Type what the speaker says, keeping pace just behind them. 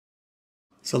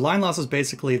So line loss is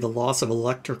basically the loss of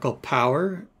electrical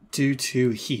power due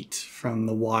to heat from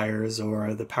the wires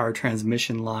or the power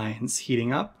transmission lines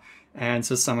heating up. And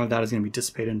so some of that is going to be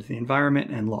dissipated into the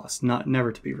environment and lost,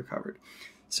 never to be recovered.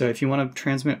 So if you want to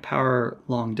transmit power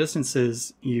long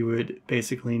distances, you would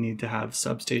basically need to have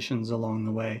substations along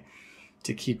the way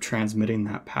to keep transmitting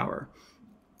that power.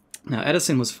 Now,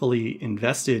 Edison was fully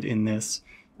invested in this,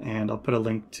 and I'll put a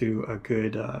link to a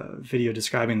good video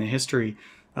describing the history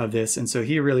of this. And so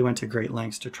he really went to great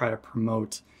lengths to try to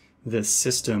promote this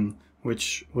system,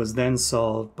 which was then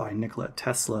solved by Nikola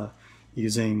Tesla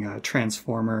using a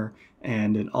transformer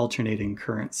and an alternating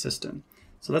current system.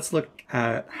 So let's look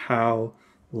at how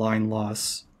line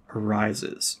loss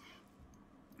arises.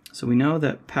 So we know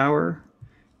that power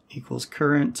equals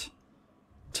current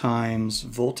times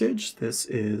voltage. This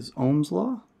is Ohm's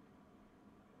law.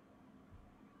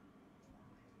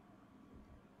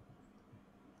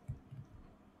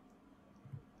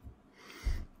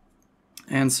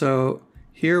 And so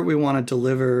here we want to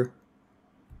deliver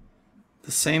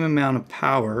the same amount of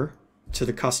power to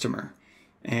the customer.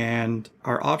 And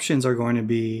our options are going to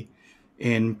be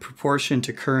in proportion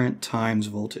to current times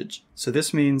voltage. So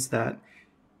this means that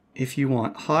if you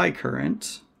want high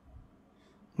current,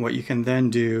 what you can then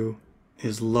do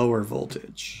is lower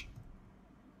voltage.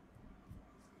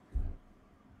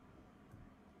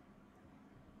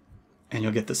 And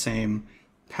you'll get the same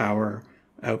power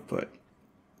output.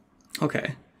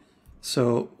 Okay,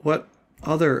 so what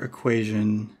other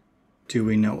equation do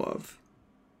we know of?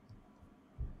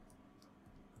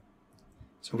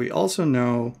 So we also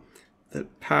know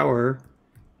that power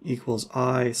equals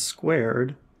I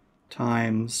squared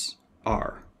times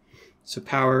R. So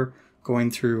power going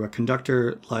through a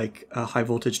conductor like a high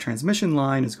voltage transmission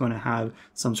line is going to have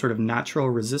some sort of natural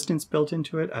resistance built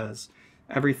into it, as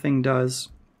everything does.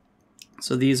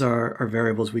 So these are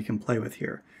variables we can play with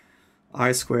here.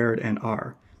 I squared and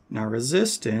R. Now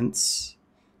resistance,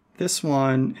 this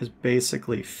one is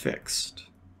basically fixed.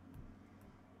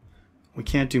 We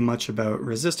can't do much about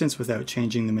resistance without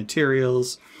changing the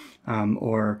materials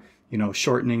or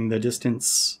shortening the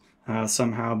distance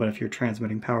somehow, but if you're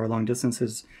transmitting power long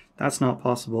distances, that's not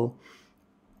possible.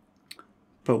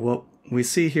 But what we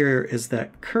see here is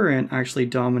that current actually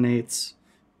dominates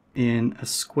in a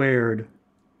squared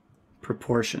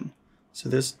proportion. So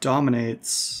this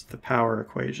dominates the power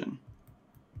equation.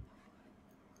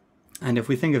 And if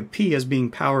we think of P as being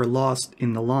power lost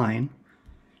in the line,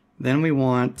 then we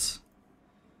want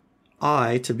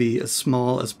I to be as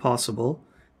small as possible,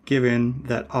 given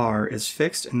that R is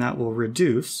fixed, and that will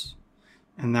reduce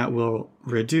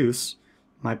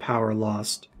my power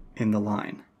lost in the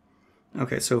line.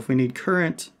 Okay, so if we need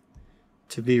current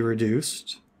to be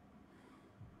reduced,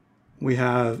 we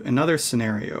have another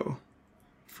scenario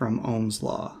from Ohm's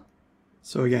law.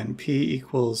 So again, P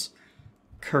equals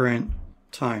current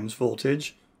times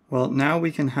voltage. Well, now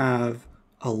we can have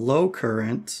a low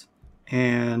current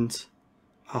and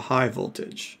a high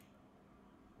voltage,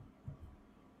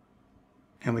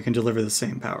 and we can deliver the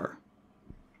same power.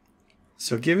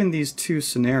 So given these two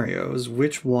scenarios,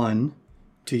 which one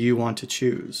do you want to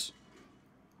choose?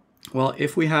 Well,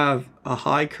 if we have a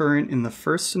high current in the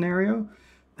first scenario,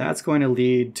 that's going to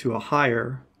lead to a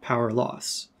higher power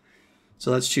loss.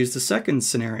 So let's choose the second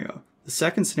scenario. The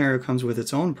second scenario comes with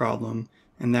its own problem,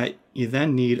 and that you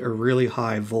then need a really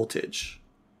high voltage.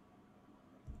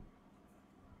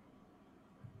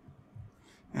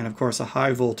 And of course, a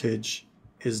high voltage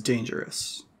is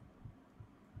dangerous.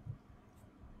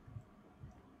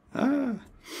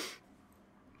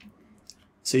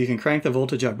 So you can crank the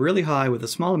voltage up really high with a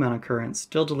small amount of current,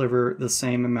 still deliver the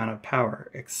same amount of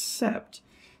power, except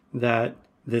that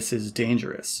this is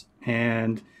dangerous.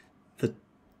 And the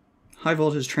high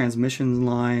voltage transmission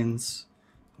lines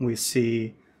we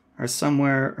see are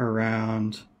somewhere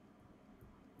around,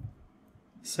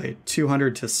 say,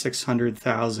 200 to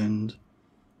 600,000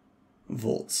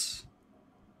 volts.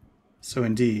 So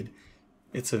indeed,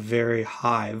 it's a very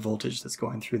high voltage that's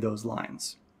going through those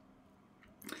lines.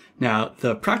 Now,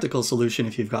 the practical solution,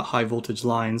 if you've got high voltage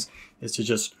lines, is to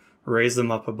just raise them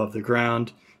up above the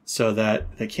ground so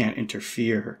that they can't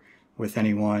interfere with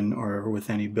anyone or with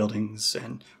any buildings,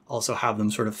 and also have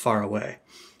them sort of far away.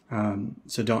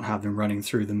 So don't have them running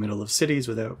through the middle of cities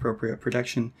without appropriate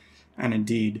protection. And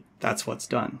indeed, that's what's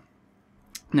done.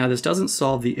 Now, this doesn't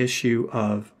solve the issue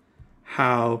of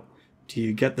how do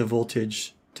you get the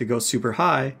voltage to go super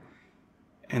high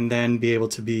and then be able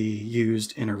to be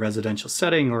used in a residential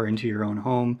setting or into your own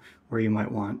home where you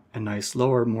might want a nice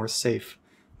lower, more safe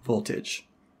voltage.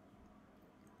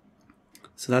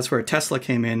 So that's where Tesla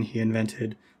came in. He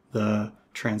invented the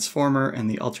transformer and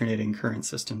the alternating current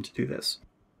system to do this.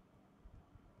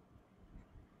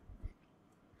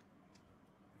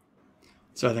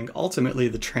 So I think ultimately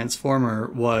the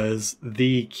transformer was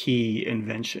the key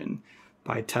invention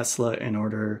by Tesla in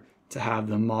order to have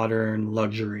the modern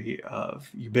luxury of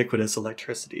ubiquitous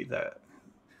electricity that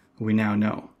we now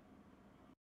know.